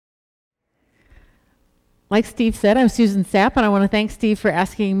Like Steve said, I'm Susan Sapp, and I want to thank Steve for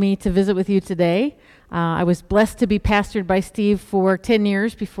asking me to visit with you today. I was blessed to be pastored by Steve for 10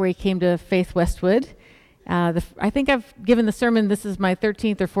 years before he came to Faith Westwood. I think I've given the sermon, this is my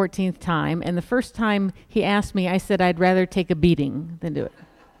 13th or 14th time, and the first time he asked me, I said I'd rather take a beating than do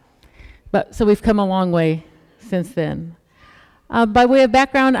it. So we've come a long way since then. By way of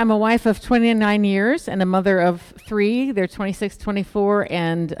background, I'm a wife of 29 years and a mother of 3. They're 26, 24,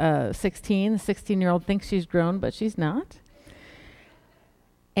 and 16. The 16-year-old thinks she's grown, but she's not.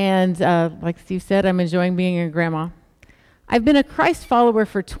 And like Steve said, I'm enjoying being a grandma. I've been a Christ follower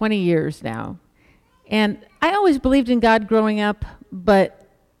for 20 years now. And I always believed in God growing up, but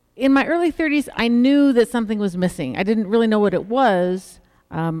in my early 30s, I knew that something was missing. I didn't really know what it was.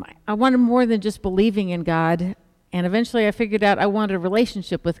 I wanted more than just believing in God. And eventually I figured out I wanted a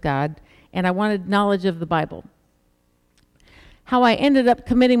relationship with God, and I wanted knowledge of the Bible. How I ended up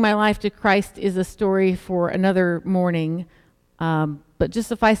committing my life to Christ is a story for another morning, but just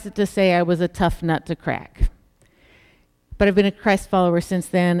suffice it to say I was a tough nut to crack. But I've been a Christ follower since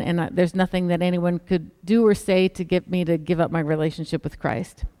then, and there's nothing that anyone could do or say to get me to give up my relationship with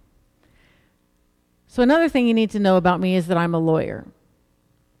Christ. So another thing you need to know about me is that I'm a lawyer,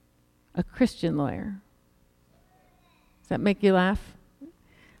 a Christian lawyer. Does that make you laugh?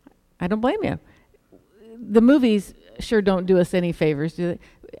 I don't blame you. The movies sure don't do us any favors, do they?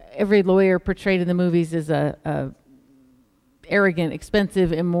 Every lawyer portrayed in the movies is a arrogant,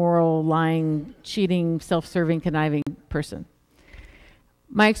 expensive, immoral, lying, cheating, self-serving, conniving person.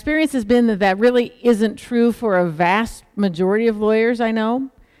 My experience has been that really isn't true for a vast majority of lawyers I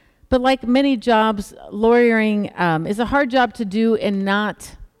know. But like many jobs, lawyering is a hard job to do and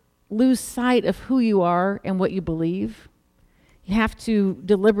not lose sight of who you are and what you believe. You have to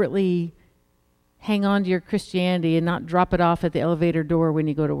deliberately hang on to your Christianity and not drop it off at the elevator door when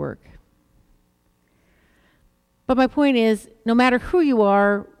you go to work. But my point is, no matter who you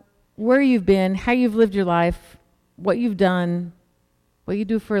are, where you've been, how you've lived your life, what you've done, what you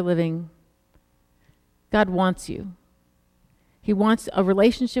do for a living, God wants you. He wants a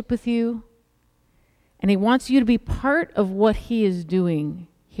relationship with you, and he wants you to be part of what he is doing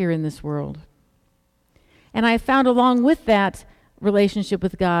here in this world. And I found along with that relationship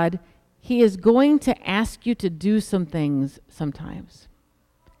with God, he is going to ask you to do some things sometimes.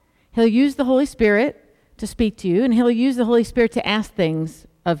 He'll use the Holy Spirit to speak to you, and he'll use the Holy Spirit to ask things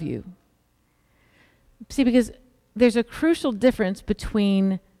of you. See, because there's a crucial difference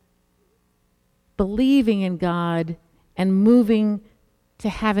between believing in God and moving to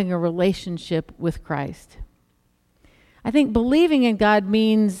having a relationship with Christ. I think believing in God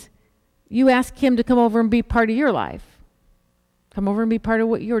means you ask him to come over and be part of your life. Come over and be part of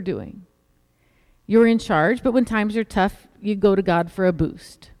what you're doing. You're in charge, but when times are tough, you go to God for a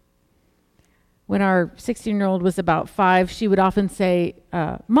boost. When our 16-year-old was about 5, she would often say,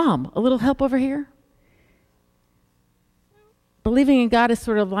 Mom, a little help over here? Believing in God is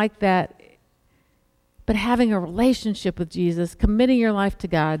sort of like that, but having a relationship with Jesus, committing your life to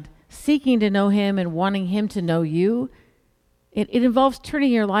God, seeking to know him and wanting him to know you, it involves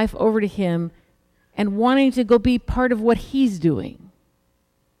turning your life over to him and wanting to go be part of what he's doing.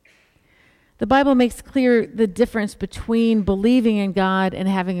 The Bible makes clear the difference between believing in God and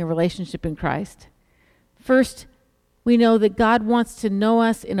having a relationship in Christ. First, we know that God wants to know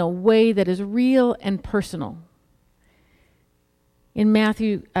us in a way that is real and personal. In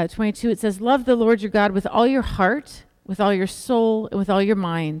Matthew 22, it says, "Love the Lord your God with all your heart, with all your soul, and with all your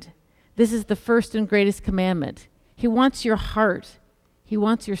mind. This is the first and greatest commandment." He wants your heart, he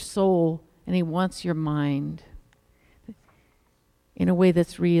wants your soul, and he wants your mind in a way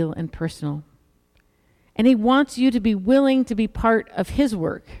that's real and personal. And he wants you to be willing to be part of his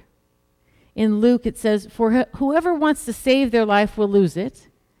work. In Luke, it says, "For whoever wants to save their life will lose it,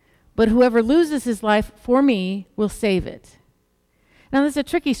 but whoever loses his life for me will save it." Now, this is a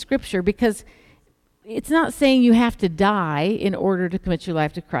tricky scripture because it's not saying you have to die in order to commit your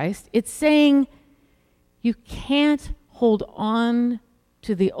life to Christ. It's saying you can't hold on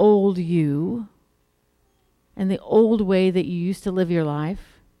to the old you and the old way that you used to live your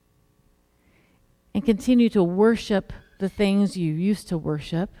life and continue to worship the things you used to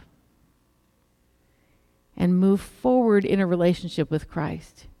worship and move forward in a relationship with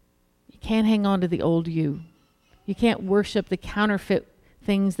Christ. You can't hang on to the old you. You can't worship the counterfeit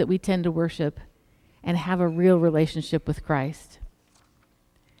things that we tend to worship and have a real relationship with Christ.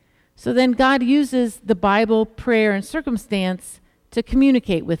 So then God uses the Bible, prayer, and circumstance to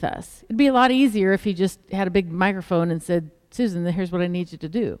communicate with us. It'd be a lot easier if he just had a big microphone and said, "Susan, here's what I need you to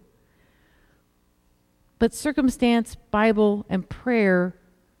do." But circumstance, Bible, and prayer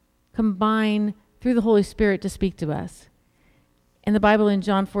combine through the Holy Spirit to speak to us. And the Bible in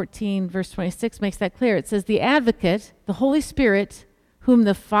John 14, verse 26 makes that clear. It says, the advocate, the Holy Spirit, whom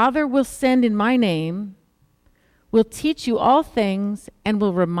the Father will send in my name, will teach you all things and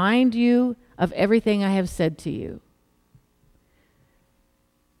will remind you of everything I have said to you.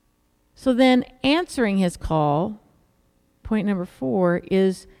 So then answering his call, point number 4,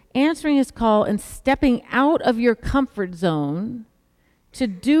 is answering his call and stepping out of your comfort zone to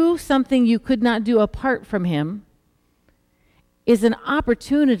do something you could not do apart from him is an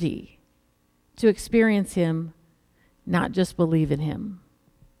opportunity to experience him, not just believe in him.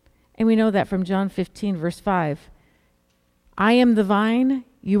 And we know that from John 15, verse 5. I am the vine,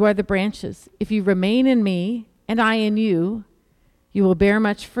 you are the branches. If you remain in me and I in you, you will bear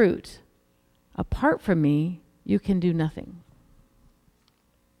much fruit. Apart from me, you can do nothing.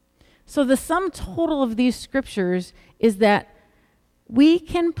 So the sum total of these scriptures is that we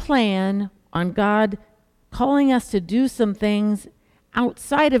can plan on God calling us to do some things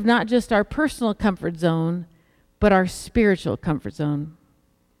outside of not just our personal comfort zone, but our spiritual comfort zone.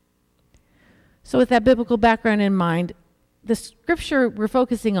 So with that biblical background in mind, the scripture we're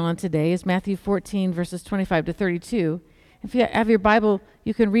focusing on today is Matthew 14, verses 25 to 32. If you have your Bible,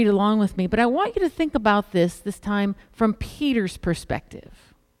 you can read along with me. But I want you to think about this time from Peter's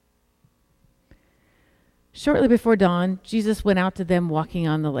perspective. Shortly before dawn, Jesus went out to them walking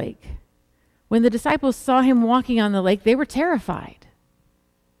on the lake. When the disciples saw him walking on the lake, they were terrified.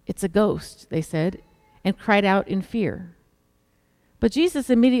 It's a ghost, they said, and cried out in fear. But Jesus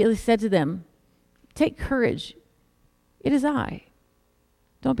immediately said to them, take courage. It is I.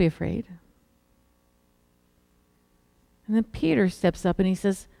 Don't be afraid. And then Peter steps up and he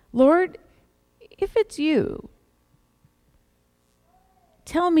says, Lord, if it's you,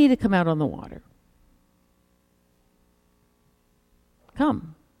 tell me to come out on the water.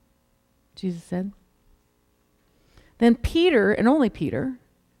 Come, Jesus said. Then Peter, and only Peter,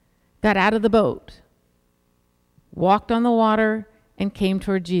 got out of the boat, walked on the water, and came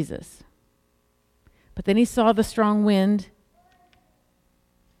toward Jesus. But then he saw the strong wind,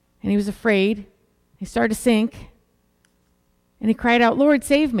 and he was afraid. He started to sink, and he cried out, Lord,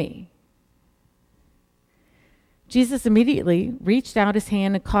 save me. Jesus immediately reached out his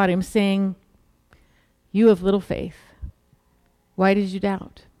hand and caught him, saying, you have little faith. Why did you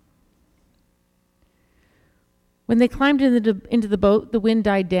doubt? When they climbed into the boat, the wind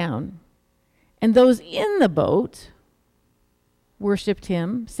died down, and those in the boat worshipped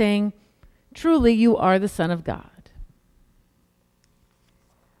him, saying, truly you are the Son of God.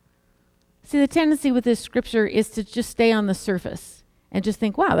 See, the tendency with this scripture is to just stay on the surface and just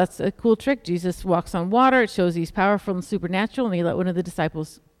think, wow, that's a cool trick. Jesus walks on water. It shows he's powerful and supernatural, and he let one of the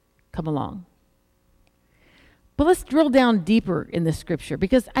disciples come along. But let's drill down deeper in this scripture,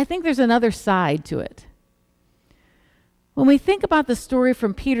 because I think there's another side to it. When we think about the story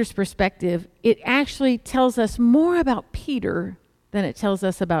from Peter's perspective, it actually tells us more about Peter than it tells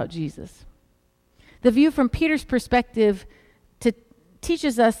us about Jesus. The view from Peter's perspective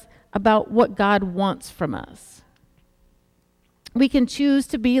teaches us about what God wants from us. We can choose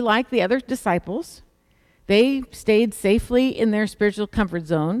to be like the other disciples. They stayed safely in their spiritual comfort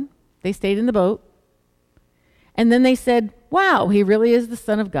zone. They stayed in the boat. And then they said, wow, he really is the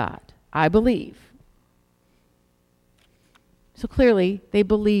Son of God. I believe. So clearly, they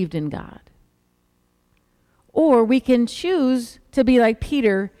believed in God. Or we can choose to be like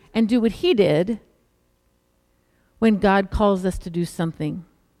Peter and do what he did when God calls us to do something.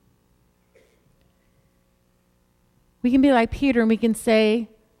 We can be like Peter and we can say,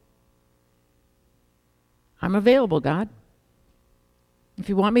 I'm available, God. If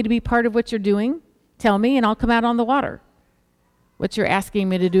you want me to be part of what you're doing, tell me and I'll come out on the water. What you're asking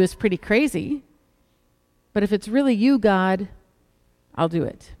me to do is pretty crazy, but if it's really you, God, I'll do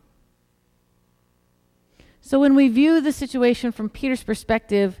it. So when we view the situation from Peter's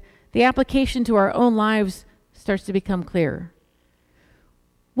perspective, the application to our own lives starts to become clear.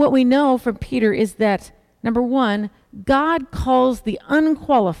 What we know from Peter is that, number one, God calls the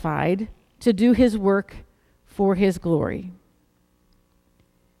unqualified to do his work for his glory.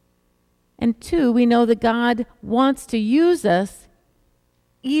 And two, we know that God wants to use us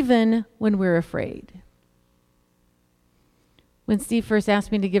even when we're afraid. When Steve first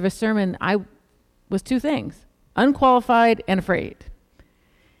asked me to give a sermon, I was two things, unqualified and afraid.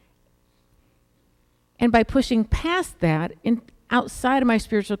 And by pushing past that, outside of my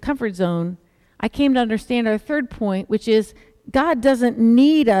spiritual comfort zone, I came to understand our third point, which is God doesn't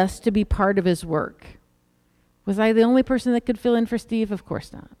need us to be part of his work. Was I the only person that could fill in for Steve? Of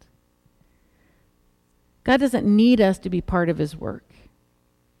course not. God doesn't need us to be part of his work.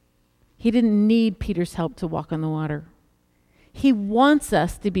 He didn't need Peter's help to walk on the water. He wants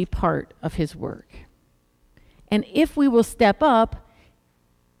us to be part of his work. And if we will step up,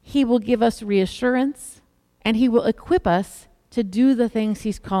 he will give us reassurance and he will equip us to do the things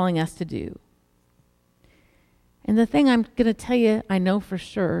he's calling us to do. And the thing I'm going to tell you, I know for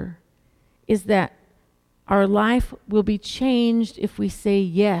sure, is that our life will be changed if we say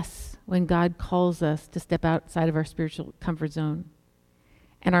yes when God calls us to step outside of our spiritual comfort zone.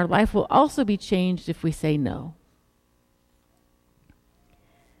 And our life will also be changed if we say no.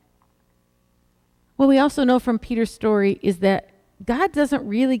 What we also know from Peter's story is that God doesn't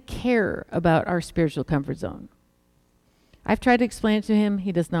really care about our spiritual comfort zone. I've tried to explain it to him.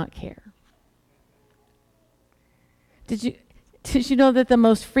 He does not care. Did you know that the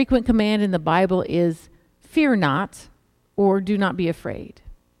most frequent command in the Bible is fear not or do not be afraid?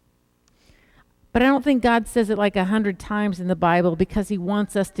 But I don't think God says it like 100 times in the Bible because he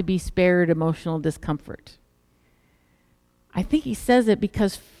wants us to be spared emotional discomfort. I think he says it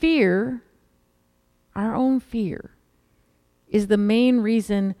because fear, our own fear, is the main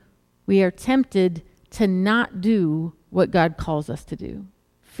reason we are tempted to not do what God calls us to do.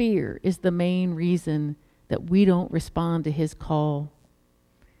 Fear is the main reason that we don't respond to his call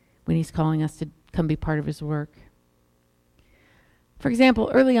when he's calling us to come be part of his work. For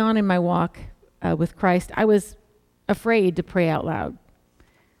example, early on in my walk with Christ, I was afraid to pray out loud.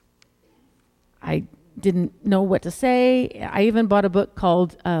 I didn't know what to say. I even bought a book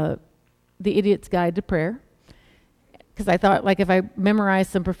called The Idiot's Guide to Prayer, because I thought, like, if I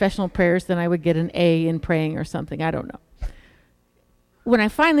memorized some professional prayers, then I would get an A in praying or something. I don't know. When I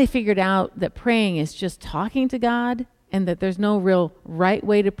finally figured out that praying is just talking to God and that there's no real right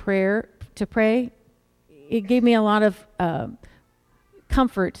way to pray, it gave me a lot of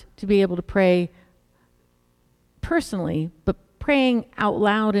comfort to be able to pray personally, but praying out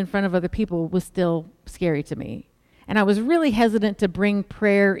loud in front of other people was still scary to me. And I was really hesitant to bring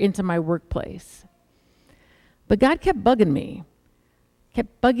prayer into my workplace. But God kept bugging me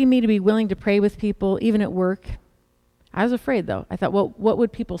to be willing to pray with people, even at work. I was afraid, though. I thought, well, what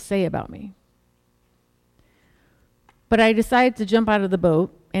would people say about me? But I decided to jump out of the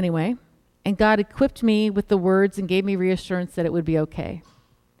boat anyway, and God equipped me with the words and gave me reassurance that it would be okay.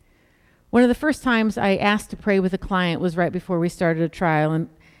 One of the first times I asked to pray with a client was right before we started a trial, and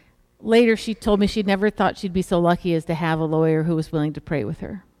later she told me she'd never thought she'd be so lucky as to have a lawyer who was willing to pray with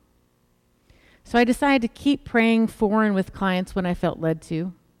her. So I decided to keep praying for and with clients when I felt led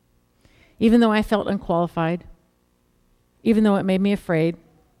to, even though I felt unqualified, even though it made me afraid.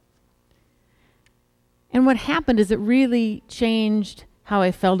 And what happened is it really changed how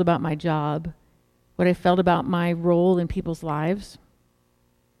I felt about my job, what I felt about my role in people's lives.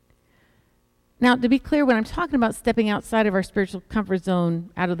 Now, to be clear, when I'm talking about stepping outside of our spiritual comfort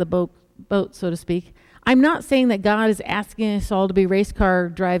zone, out of the boat, so to speak, I'm not saying that God is asking us all to be race car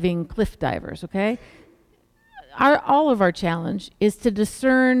driving cliff divers, okay? All of our challenge is to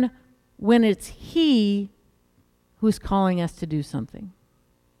discern when it's he who's calling us to do something.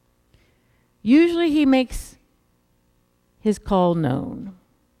 Usually he makes his call known.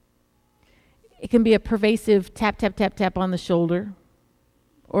 It can be a pervasive tap, tap, tap, tap on the shoulder,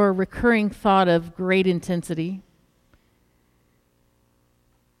 or a recurring thought of great intensity.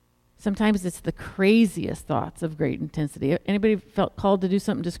 Sometimes it's the craziest thoughts of great intensity. Anybody felt called to do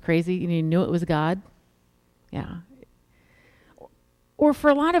something just crazy and you knew it was God? Yeah. Or for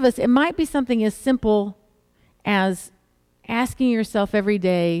a lot of us, it might be something as simple as asking yourself every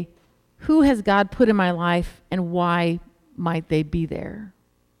day, who has God put in my life and why might they be there?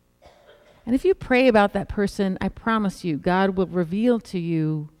 And if you pray about that person, I promise you, God will reveal to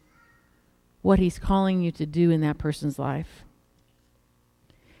you what he's calling you to do in that person's life.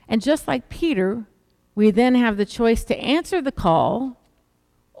 And just like Peter, we then have the choice to answer the call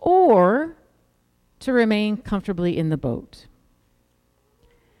or to remain comfortably in the boat.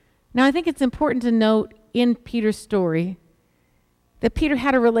 Now, I think it's important to note in Peter's story that Peter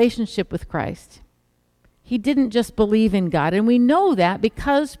had a relationship with Christ. He didn't just believe in God. And we know that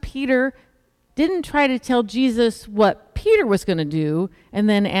because Peter didn't try to tell Jesus what Peter was going to do and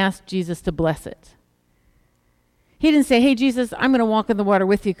then ask Jesus to bless it. He didn't say, hey, Jesus, I'm going to walk in the water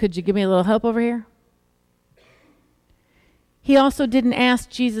with you. Could you give me a little help over here? He also didn't ask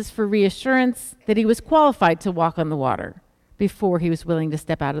Jesus for reassurance that he was qualified to walk on the water before he was willing to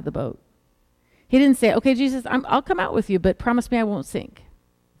step out of the boat. He didn't say, okay, Jesus, I'll come out with you, but promise me I won't sink.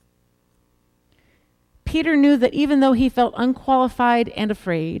 Peter knew that even though he felt unqualified and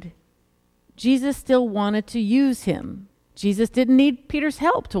afraid, Jesus still wanted to use him. Jesus didn't need Peter's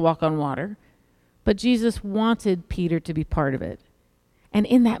help to walk on water, but Jesus wanted Peter to be part of it. And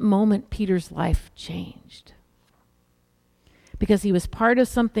in that moment, Peter's life changed. Because he was part of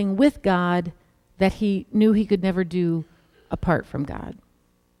something with God that he knew he could never do apart from God.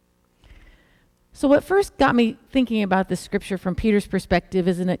 So what first got me thinking about this scripture from Peter's perspective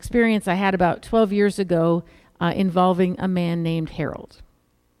is an experience I had about 12 years ago involving a man named Harold.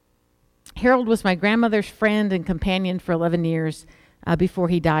 Harold was my grandmother's friend and companion for 11 years before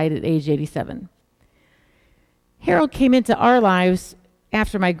he died at age 87. Harold came into our lives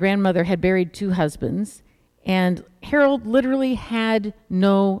after my grandmother had buried 2 husbands, and Harold literally had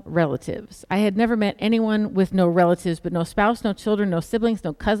no relatives. I had never met anyone with no relatives, but no spouse, no children, no siblings,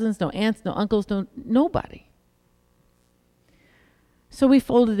 no cousins, no aunts, no uncles, nobody. So we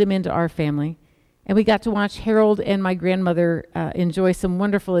folded him into our family, and we got to watch Harold and my grandmother enjoy some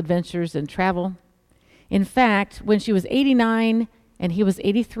wonderful adventures and travel. In fact, when she was 89 and he was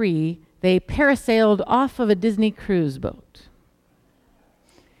 83, they parasailed off of a Disney cruise boat.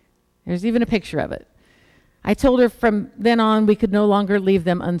 There's even a picture of it. I told her from then on we could no longer leave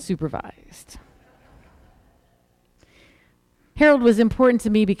them unsupervised. Harold was important to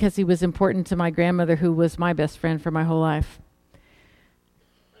me because he was important to my grandmother, who was my best friend for my whole life.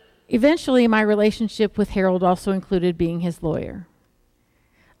 Eventually, my relationship with Harold also included being his lawyer.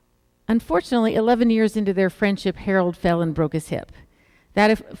 Unfortunately, 11 years into their friendship, Harold fell and broke his hip.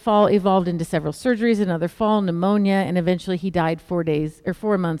 That fall evolved into several surgeries, another fall, pneumonia, and eventually he died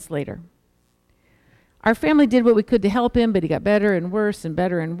 4 months later. Our family did what we could to help him, but he got better and worse and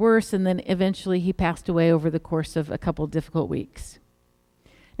better and worse, and then eventually he passed away over the course of a couple difficult weeks.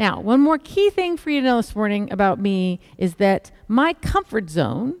 Now, one more key thing for you to know this morning about me is that my comfort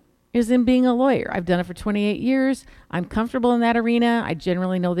zone is in being a lawyer. I've done it for 28 years. I'm comfortable in that arena. I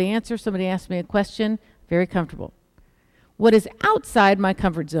generally know the answer. Somebody asks me a question, very comfortable. What is outside my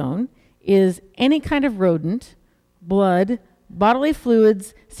comfort zone is any kind of rodent, blood, bodily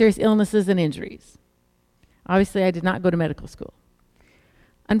fluids, serious illnesses, and injuries. Obviously, I did not go to medical school.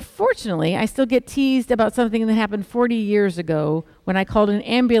 Unfortunately, I still get teased about something that happened 40 years ago when I called an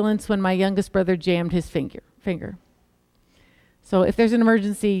ambulance when my youngest brother jammed his finger. So if there's an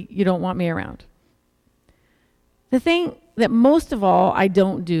emergency, you don't want me around. The thing that most of all I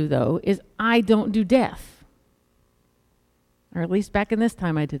don't do, though, is I don't do death. Or at least back in this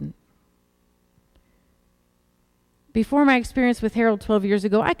time, I didn't. Before my experience with Harold 12 years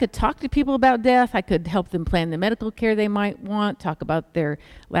ago, I could talk to people about death. I could help them plan the medical care they might want, talk about their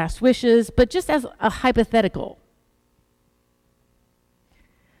last wishes, but just as a hypothetical.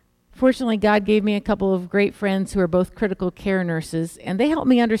 Fortunately, God gave me a couple of great friends who are both critical care nurses, and they helped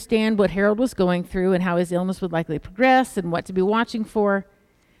me understand what Harold was going through and how his illness would likely progress and what to be watching for.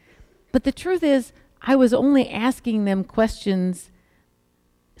 But the truth is, I was only asking them questions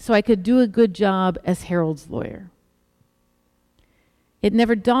so I could do a good job as Harold's lawyer. It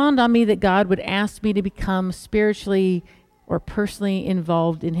never dawned on me that God would ask me to become spiritually or personally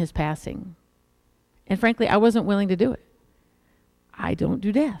involved in his passing. And frankly, I wasn't willing to do it. I don't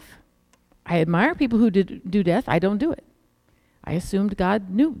do death. I admire people who do death. I don't do it. I assumed God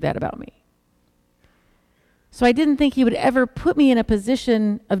knew that about me. So I didn't think he would ever put me in a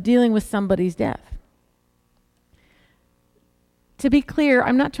position of dealing with somebody's death. To be clear,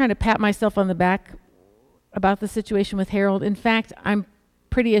 I'm not trying to pat myself on the back about the situation with Harold. In fact, I'm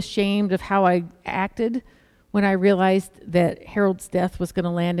pretty ashamed of how I acted when I realized that Harold's death was going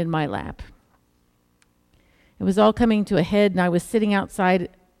to land in my lap. It was all coming to a head, and I was sitting outside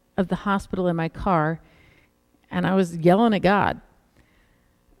of the hospital in my car, and I was yelling at God.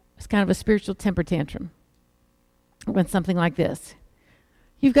 It was kind of a spiritual temper tantrum. It went something like this.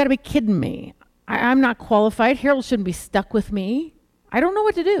 You've got to be kidding me. I'm not qualified. Harold shouldn't be stuck with me. I don't know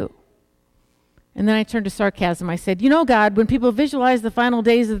what to do. And then I turned to sarcasm. I said, you know, God, when people visualize the final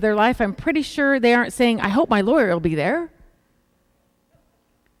days of their life, I'm pretty sure they aren't saying, I hope my lawyer will be there.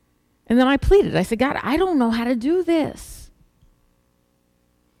 And then I pleaded. I said, God, I don't know how to do this.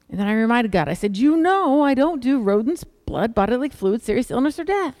 And then I reminded God. I said, you know I don't do rodents, blood, bodily fluids, serious illness, or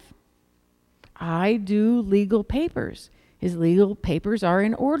death. I do legal papers. His legal papers are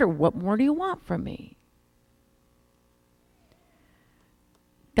in order. What more do you want from me?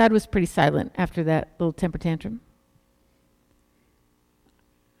 God was pretty silent after that little temper tantrum.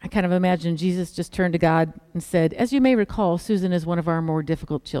 I kind of imagine Jesus just turned to God and said, as you may recall, Susan is one of our more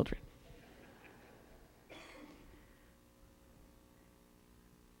difficult children.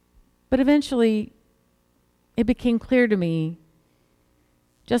 But eventually, it became clear to me,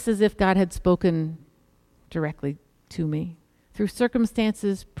 just as if God had spoken directly to me, through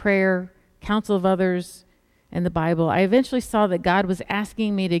circumstances, prayer, counsel of others, and the Bible, I eventually saw that God was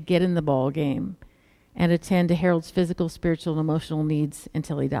asking me to get in the ball game and attend to Harold's physical, spiritual, and emotional needs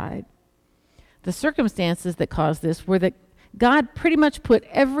until he died. The circumstances that caused this were that God pretty much put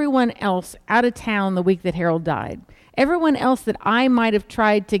everyone else out of town the week that Harold died. Everyone else that I might have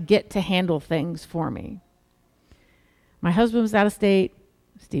tried to get to handle things for me. My husband was out of state.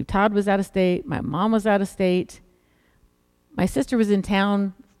 Steve Todd was out of state. My mom was out of state. My sister was in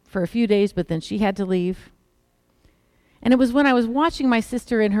town for a few days, but then she had to leave. And it was when I was watching my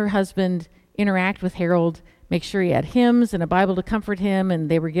sister and her husband interact with Harold, make sure he had hymns and a Bible to comfort him, and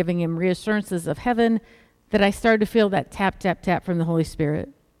they were giving him reassurances of heaven, that I started to feel that tap, tap, tap from the Holy Spirit.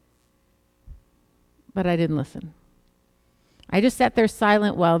 But I didn't listen. I just sat there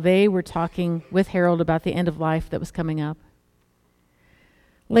silent while they were talking with Harold about the end of life that was coming up.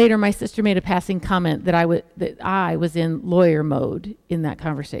 Later, my sister made a passing comment that I was in lawyer mode in that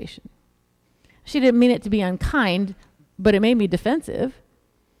conversation. She didn't mean it to be unkind, but it made me defensive.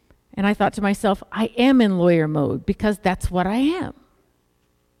 And I thought to myself, I am in lawyer mode because that's what I am.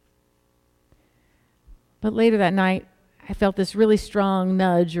 But later that night, I felt this really strong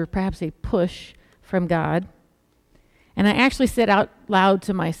nudge, or perhaps a push from God. And I actually said out loud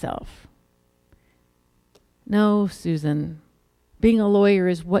to myself, no, Susan, being a lawyer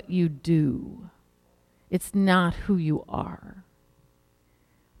is what you do. It's not who you are.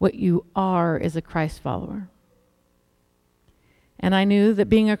 What you are is a Christ follower. And I knew that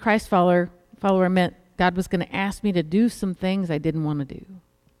being a Christ follower meant God was going to ask me to do some things I didn't want to do.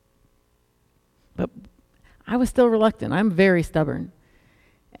 But I was still reluctant. I'm very stubborn.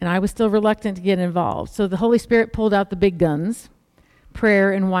 And I was still reluctant to get involved. So the Holy Spirit pulled out the big guns,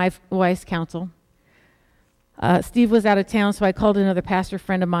 prayer and wise counsel. Steve was out of town, so I called another pastor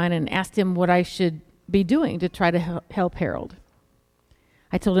friend of mine and asked him what I should be doing to try to help Harold.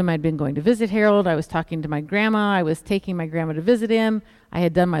 I told him I'd been going to visit Harold. I was talking to my grandma. I was taking my grandma to visit him. I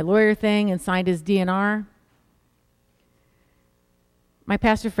had done my lawyer thing and signed his DNR. My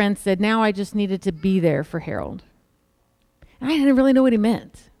pastor friend said, now I just needed to be there for Harold. And I didn't really know what he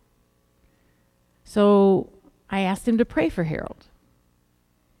meant. So I asked him to pray for Harold.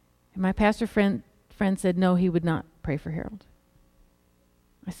 And my pastor friend said, no, he would not pray for Harold.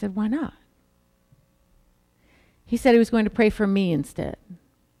 I said, why not? He said he was going to pray for me instead.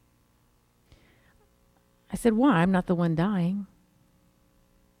 I said, why? I'm not the one dying.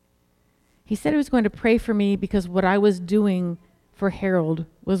 He said he was going to pray for me because what I was doing for Harold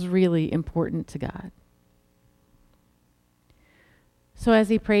was really important to God. So as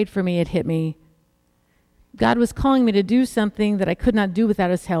he prayed for me, it hit me. God was calling me to do something that I could not do without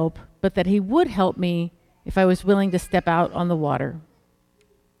his help, but that he would help me if I was willing to step out on the water.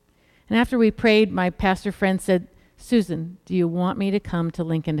 And after we prayed, my pastor friend said, Susan, do you want me to come to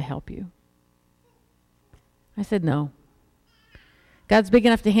Lincoln to help you? I said, no. God's big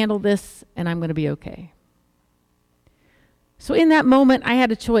enough to handle this, and I'm going to be okay. So in that moment, I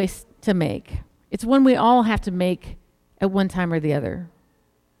had a choice to make. It's one we all have to make at one time or the other.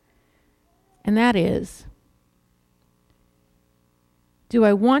 And that is, do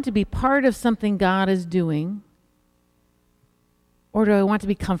I want to be part of something God is doing, or do I want to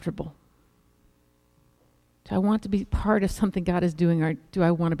be comfortable? Do I want to be part of something God is doing, or do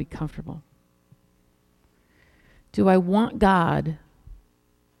I want to be comfortable? Do I want God,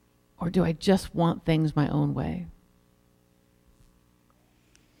 or do I just want things my own way?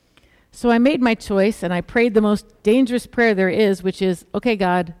 So I made my choice, and I prayed the most dangerous prayer there is, which is, okay,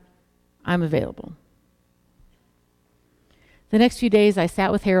 God, I'm available. The next few days, I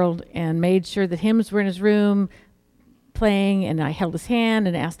sat with Harold and made sure that hymns were in his room playing, and I held his hand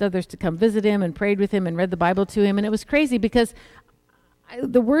and asked others to come visit him and prayed with him and read the Bible to him. And it was crazy because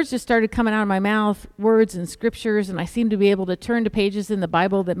the words just started coming out of my mouth, words and scriptures, and I seemed to be able to turn to pages in the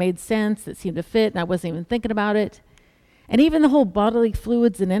Bible that made sense, that seemed to fit, and I wasn't even thinking about it. And even the whole bodily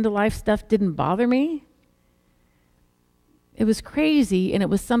fluids and end-of-life stuff didn't bother me. It was crazy, and it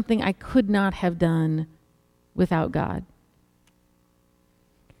was something I could not have done without God.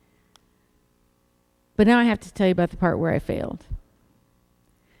 But now I have to tell you about the part where I failed.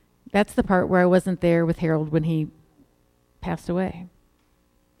 That's the part where I wasn't there with Harold when he passed away.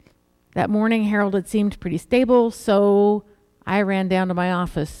 That morning, Harold had seemed pretty stable, so I ran down to my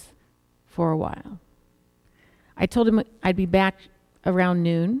office for a while. I told him I'd be back around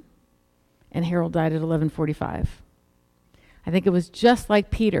noon, and Harold died at 11:45. I think it was just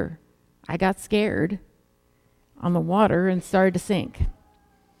like Peter. I got scared on the water and started to sink.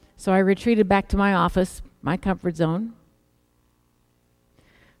 So I retreated back to my office, my comfort zone.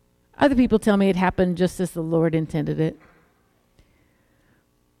 Other people tell me it happened just as the Lord intended it.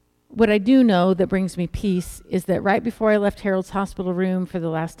 What I do know that brings me peace is that right before I left Harold's hospital room for the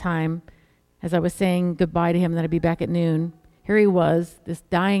last time, as I was saying goodbye to him that I'd be back at noon, here he was, this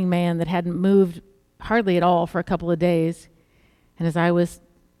dying man that hadn't moved hardly at all for a couple of days. And as I was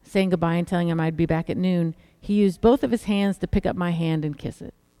saying goodbye and telling him I'd be back at noon, he used both of his hands to pick up my hand and kiss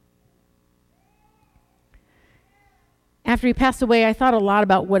it. After he passed away, I thought a lot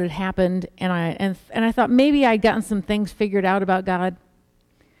about what had happened, and I thought maybe I'd gotten some things figured out about God.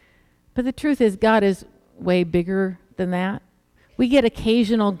 But the truth is, God is way bigger than that. We get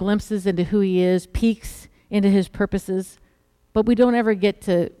occasional glimpses into who he is, peeks into his purposes, but we don't ever get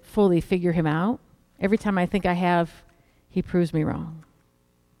to fully figure him out. Every time I think I have, he proves me wrong.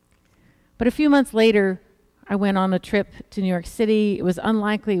 But a few months later, I went on a trip to New York City. It was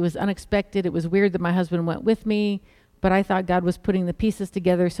unlikely, it was unexpected. It was weird that my husband went with me, but I thought God was putting the pieces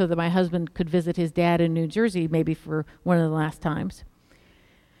together so that my husband could visit his dad in New Jersey, maybe for one of the last times.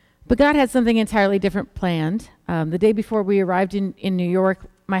 But God had something entirely different planned. The day before we arrived in New York,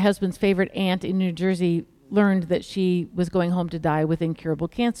 my husband's favorite aunt in New Jersey learned that she was going home to die with incurable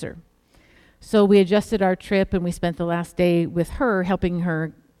cancer. So we adjusted our trip, and we spent the last day with her, helping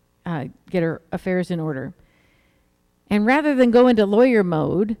her get her affairs in order. And rather than go into lawyer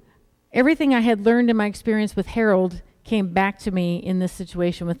mode, everything I had learned in my experience with Harold came back to me in this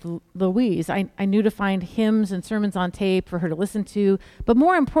situation with Louise. I knew to find hymns and sermons on tape for her to listen to, but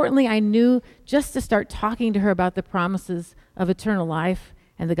more importantly, I knew just to start talking to her about the promises of eternal life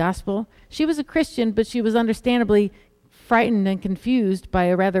and the gospel. She was a Christian, but she was understandably frightened and confused by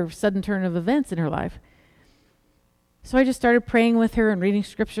a rather sudden turn of events in her life. So I just started praying with her and reading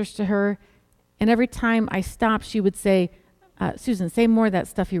scriptures to her, and every time I stopped, she would say, Susan, say more of that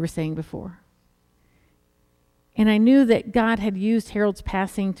stuff you were saying before. And I knew that God had used Harold's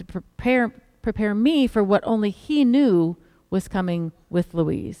passing to prepare me for what only he knew was coming with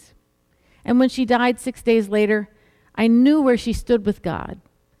Louise. And when she died 6 days later, I knew where she stood with God,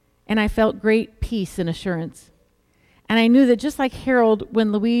 and I felt great peace and assurance. And I knew that just like Harold,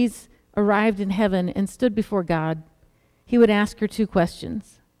 when Louise arrived in heaven and stood before God, he would ask her 2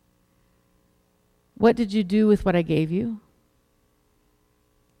 questions. What did you do with what I gave you?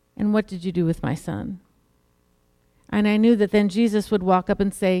 And what did you do with my son? And I knew that then Jesus would walk up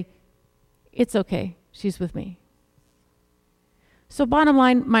and say, it's okay, she's with me. So bottom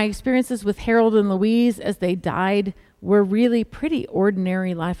line, my experiences with Harold and Louise as they died were really pretty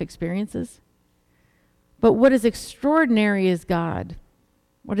ordinary life experiences. But what is extraordinary is God.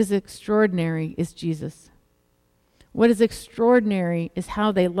 What is extraordinary is Jesus. What is extraordinary is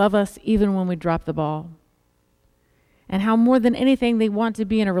how they love us even when we drop the ball. And how more than anything they want to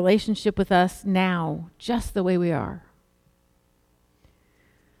be in a relationship with us now, just the way we are.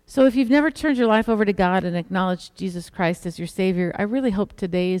 So if you've never turned your life over to God and acknowledged Jesus Christ as your Savior, I really hope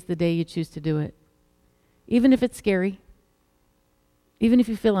today is the day you choose to do it. Even if it's scary, even if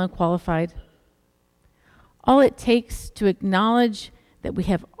you feel unqualified. All it takes to acknowledge that we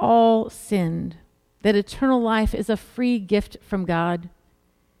have all sinned, that eternal life is a free gift from God,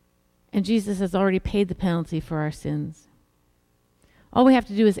 and Jesus has already paid the penalty for our sins. All we have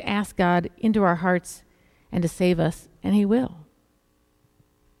to do is ask God into our hearts and to save us, and he will.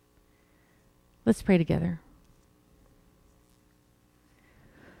 Let's pray together.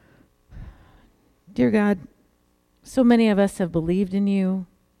 Dear God, so many of us have believed in you,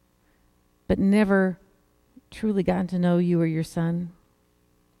 but never truly gotten to know you or your Son.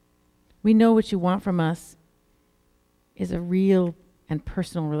 We know what you want from us is a real and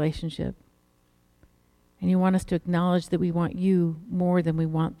personal relationship. And you want us to acknowledge that we want you more than we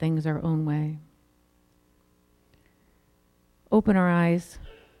want things our own way. Open our eyes.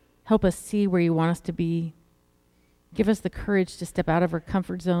 Help us see where you want us to be. Give us the courage to step out of our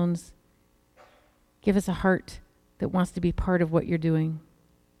comfort zones. Give us a heart that wants to be part of what you're doing.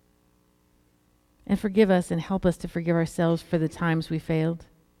 And forgive us and help us to forgive ourselves for the times we failed.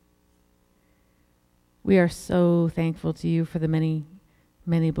 We are so thankful to you for the many,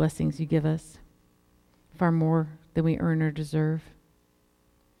 many blessings you give us, far more than we earn or deserve.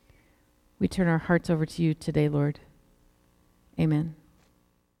 We turn our hearts over to you today, Lord. Amen.